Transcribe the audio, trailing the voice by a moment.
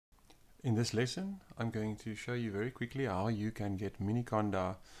In this lesson, I'm going to show you very quickly how you can get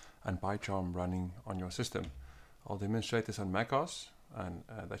Miniconda and PyCharm running on your system. I'll demonstrate this on macOS, and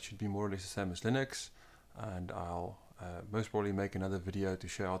that should be more or less the same as Linux. And I'll most probably make another video to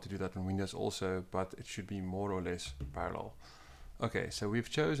show how to do that on Windows also, but it should be more or less parallel. Okay, so we've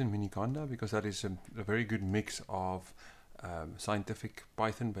chosen Miniconda because that is a very good mix of scientific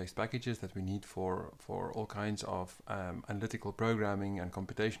Python-based packages that we need for all kinds of analytical programming and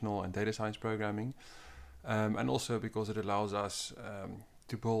computational and data science programming, and also because it allows us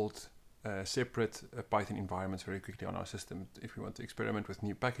to build separate Python environments very quickly on our system if we want to experiment with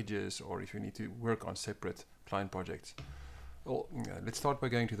new packages or if we need to work on separate client projects. Well, let's start by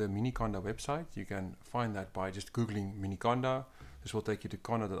going to the Miniconda website. You can find that by just googling Miniconda. This will take you to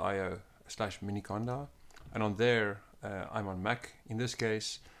conda.io/Miniconda, and on there I'm on Mac in this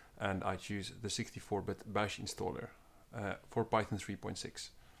case, and I choose the 64-bit bash installer for Python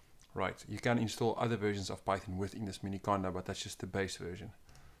 3.6. Right, you can install other versions of Python within this Miniconda, but that's just the base version.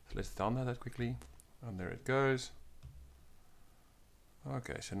 So let's download that quickly, and there it goes.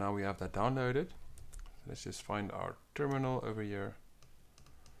 Okay, so now we have that downloaded. Let's just find our terminal over here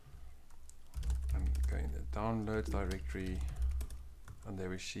and go in the downloads directory, and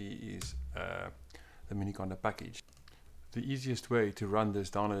there we see is the Miniconda package. The easiest way to run this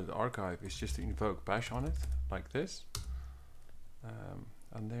downloaded archive is just to invoke bash on it, like this.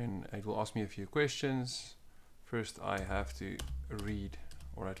 And then it will ask me a few questions. First I have to read,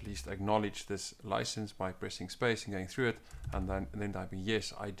 or at least acknowledge, this license by pressing space and going through it, and then typing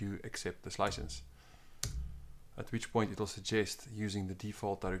yes, I do accept this license. At which point it will suggest using the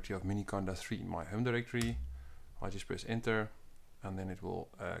default directory of Miniconda 3 in my home directory. I just press enter, and then it will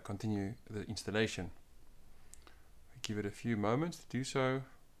continue the installation. Give it a few moments to do so.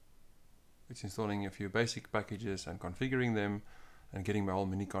 It's installing a few basic packages and configuring them and getting my whole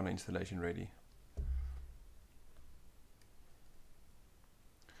Miniconda installation ready.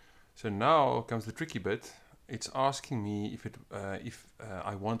 So now comes the tricky bit. It's asking me if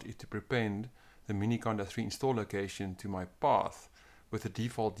I want it to prepend the Miniconda 3 install location to my path with the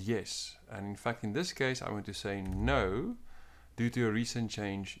default yes. And in fact, in this case, I want to say no due to a recent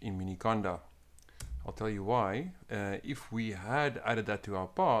change in Miniconda. I'll tell you why. If we had added that to our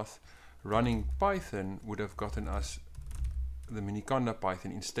path, running Python would have gotten us the Miniconda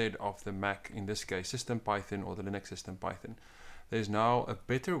Python instead of the Mac, in this case, system Python or the Linux system Python. There's now a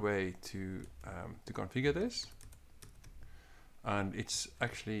better way to configure this, and it's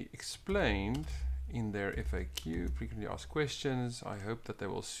actually explained in their FAQ, frequently asked questions. I hope that they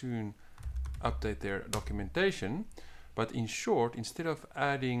will soon update their documentation. But in short, instead of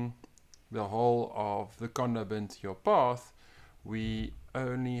adding the whole of the conda bin to your path, we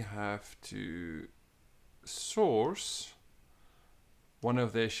only have to source one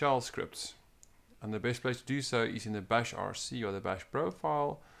of their shell scripts. And the best place to do so is in the bashrc or the bash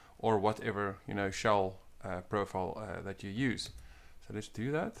profile, or whatever shell profile that you use. So let's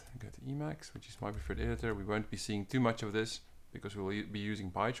do that. Go to Emacs, which is my preferred editor. We won't be seeing too much of this because we'll be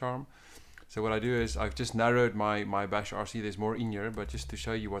using PyCharm. So what I do is I've just narrowed my bashrc. There's more in here, but just to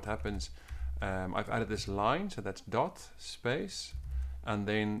show you what happens, I've added this line, so that's dot space, and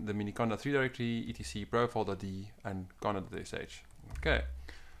then the Miniconda 3 directory, etc profile.d and conda.sh. Okay,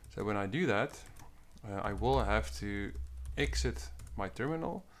 so when I do that, I will have to exit my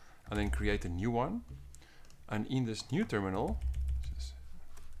terminal and then create a new one. And in this new terminal,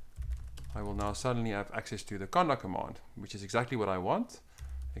 I will now suddenly have access to the conda command, which is exactly what I want,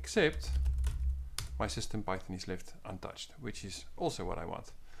 except my system Python is left untouched, which is also what I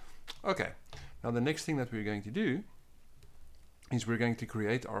want. Okay, now the next thing that we're going to do is we're going to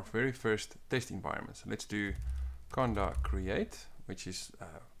create our very first test environment. So let's do conda create, which is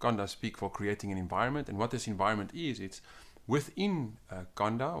conda speak for creating an environment. And what this environment is, it's within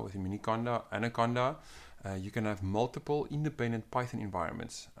conda, within Miniconda, Anaconda, you can have multiple independent Python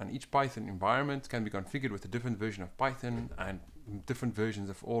environments, and each Python environment can be configured with a different version of Python and different versions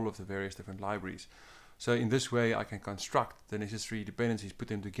of all of the various different libraries. So in this way, I can construct the necessary dependencies, put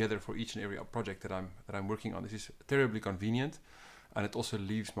them together for each and every project that I'm working on. This is terribly convenient, and it also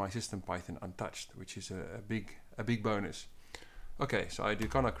leaves my system Python untouched, which is a big bonus. Okay, so I do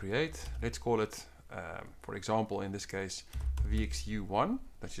conda create. Let's call it, for example, in this case, VXU1.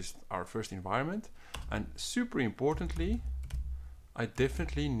 That's just our first environment. And super importantly, I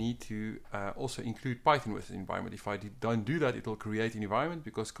definitely need to also include Python with the environment. If I don't do that, it will create an environment,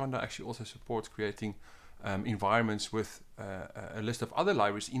 because conda actually also supports creating environments with a list of other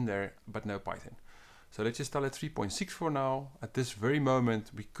libraries in there, but no Python. So let's just tell it 3.6 for now. At this very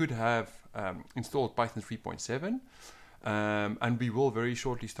moment, we could have installed Python 3.7. And we will very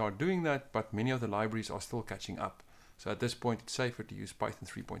shortly start doing that, but many of the libraries are still catching up. So at this point, it's safer to use Python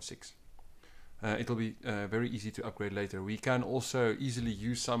 3.6. It'll be very easy to upgrade later. We can also easily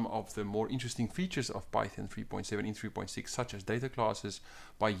use some of the more interesting features of Python 3.7 in 3.6, such as data classes,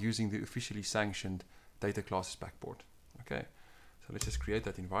 by using the officially sanctioned data classes backport. Okay, so let's just create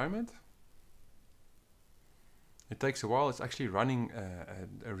that environment. It takes a while. It's actually running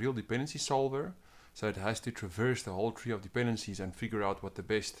a real dependency solver, so it has to traverse the whole tree of dependencies and figure out what the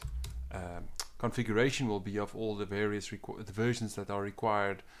best configuration will be of all the various the versions that are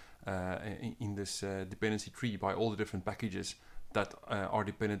required in this dependency tree by all the different packages that are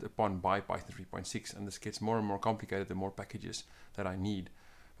dependent upon by Python 3.6. And this gets more and more complicated the more packages that I need.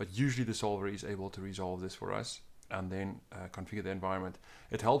 But usually the solver is able to resolve this for us and then configure the environment.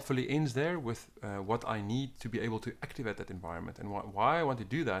 It helpfully ends there with what I need to be able to activate that environment. And why I want to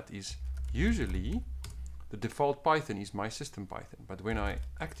do that is usually the default Python is my system Python. But when I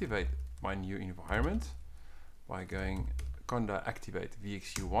activate my new environment by going conda activate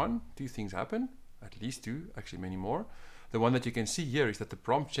vxu1, two things happen, at least two, actually many more. The one that you can see here is that the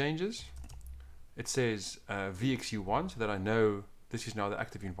prompt changes. It says vxu1, so that I know this is now the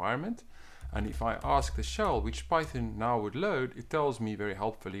active environment. And if I ask the shell which Python now would load, it tells me very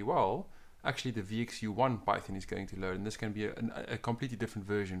helpfully, well, actually the vxu1 Python is going to load, and this can be a completely different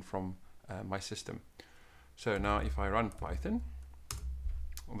version from my system. So now if I run Python,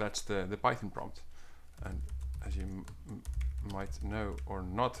 that's the Python prompt. And as you might know or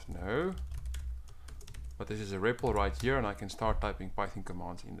not know, but this is a REPL right here, and I can start typing Python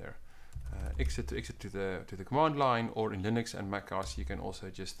commands in there. Exit to the command line, or in Linux and MacOS you can also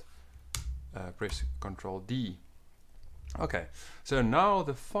just press Ctrl D. Okay, so now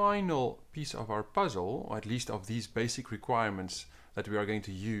the final piece of our puzzle, or at least of these basic requirements that we are going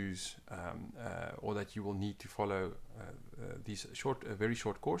to use, or that you will need to follow these very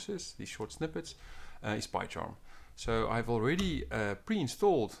short courses, these short snippets, is PyCharm. So I've already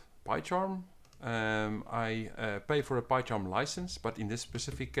pre-installed PyCharm. I pay for a PyCharm license, but in this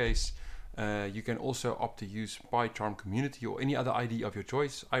specific case, you can also opt to use PyCharm Community or any other IDE of your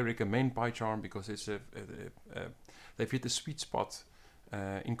choice. I recommend PyCharm because it's they've hit the sweet spot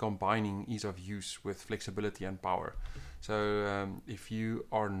in combining ease of use with flexibility and power. So if you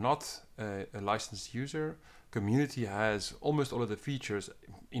are not a licensed user, Community has almost all of the features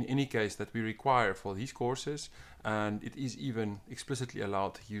in any case that we require for these courses, and it is even explicitly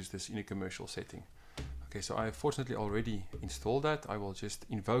allowed to use this in a commercial setting. Okay, so I have fortunately already installed that. I will just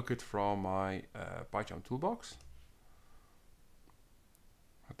invoke it from my PyCharm toolbox.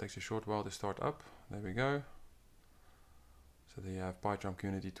 It takes a short while to start up. There we go. So there you have PyCharm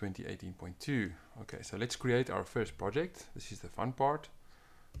Community 2018.2. Okay, so let's create our first project. This is the fun part.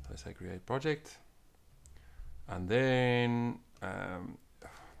 So I say create project. And then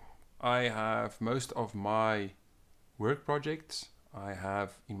I have most of my work projects I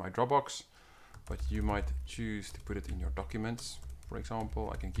have in my Dropbox, but you might choose to put it in your documents. For example,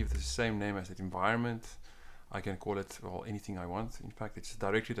 I can give this the same name as the environment. I can call it, well, anything I want. In fact, it's a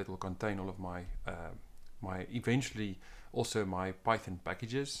directory that will contain all of my eventually also my Python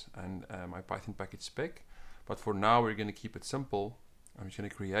packages and my Python package spec. But for now, we're going to keep it simple. I'm just going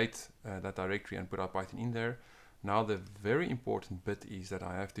to create that directory and put our Python in there. Now the very important bit is that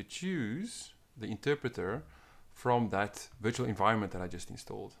I have to choose the interpreter from that virtual environment that I just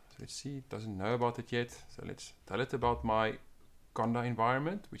installed. So let's see, it doesn't know about it yet. So let's tell it about my conda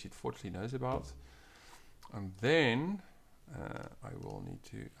environment, which it fortunately knows about. And then I will need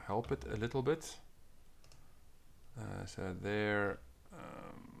to help it a little bit. So there,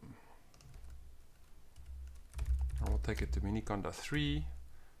 I will take it to Miniconda 3.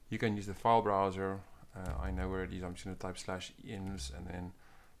 You can use the file browser. I know where it is. I'm just going to type /envs, and then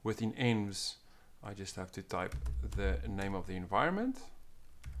within envs I just have to type the name of the environment,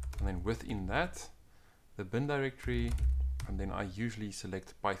 and then within that the bin directory, and then I usually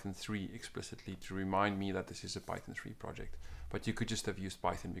select Python 3 explicitly to remind me that this is a Python 3 project. But you could just have used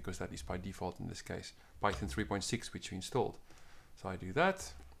Python because that is by default in this case Python 3.6, which we installed. So I do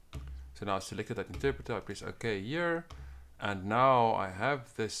that. So now I've selected that interpreter, I press OK here, and now I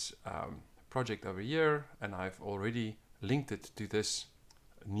have this project over here, and I've already linked it to this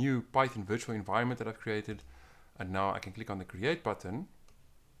new Python virtual environment that I've created. And now I can click on the create button,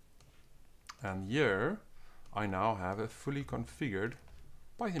 and here I now have a fully configured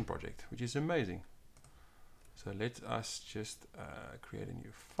Python project, which is amazing. So let us just create a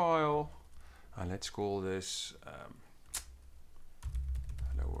new file, and let's call this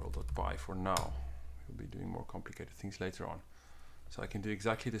hello world.py for now. We'll be doing more complicated things later on. So I can do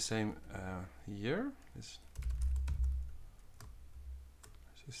exactly the same here.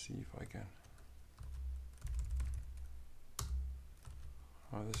 just see if I can.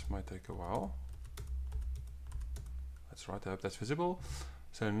 Oh, this might take a while. That's right, I hope that's visible.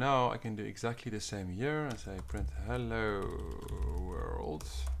 So now I can do exactly the same here and say print hello world.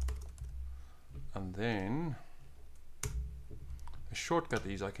 And then a shortcut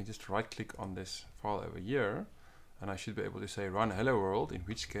is I can just right click on this file over here and I should be able to say run hello world, in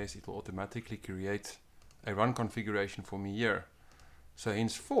which case it will automatically create a run configuration for me here. So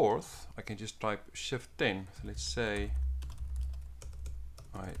henceforth I can just type shift 10. So let's say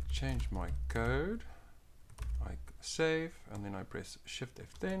I change my code, I save, and then I press shift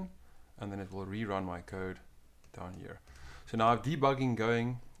F10 and then it will rerun my code down here. So now I have debugging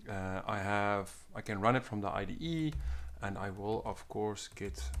going. I can run it from the IDE, and I will of course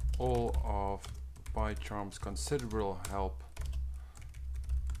get all of PyCharm's considerable help.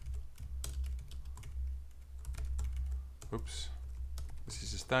 Oops, this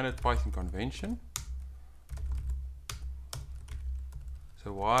is a standard Python convention.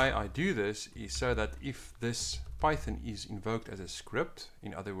 So why I do this is so that if this Python is invoked as a script,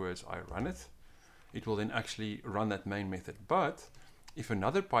 in other words I run it, it will then actually run that main method. But if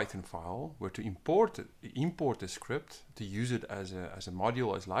another Python file were to import the script to use it as a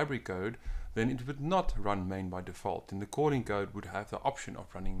module, as library code, then it would not run main by default, and the calling code would have the option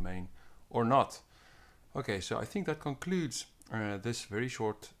of running main or not. Okay, so I think that concludes this very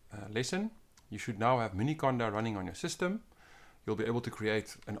short lesson. You should now have Miniconda running on your system. You'll be able to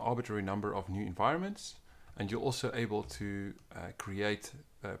create an arbitrary number of new environments, and you're also able to create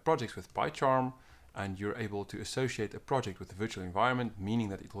projects with PyCharm, and you're able to associate a project with a virtual environment, meaning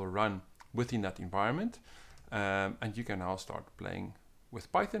that it will run within that environment, and you can now start playing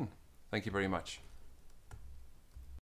with Python. Thank you very much.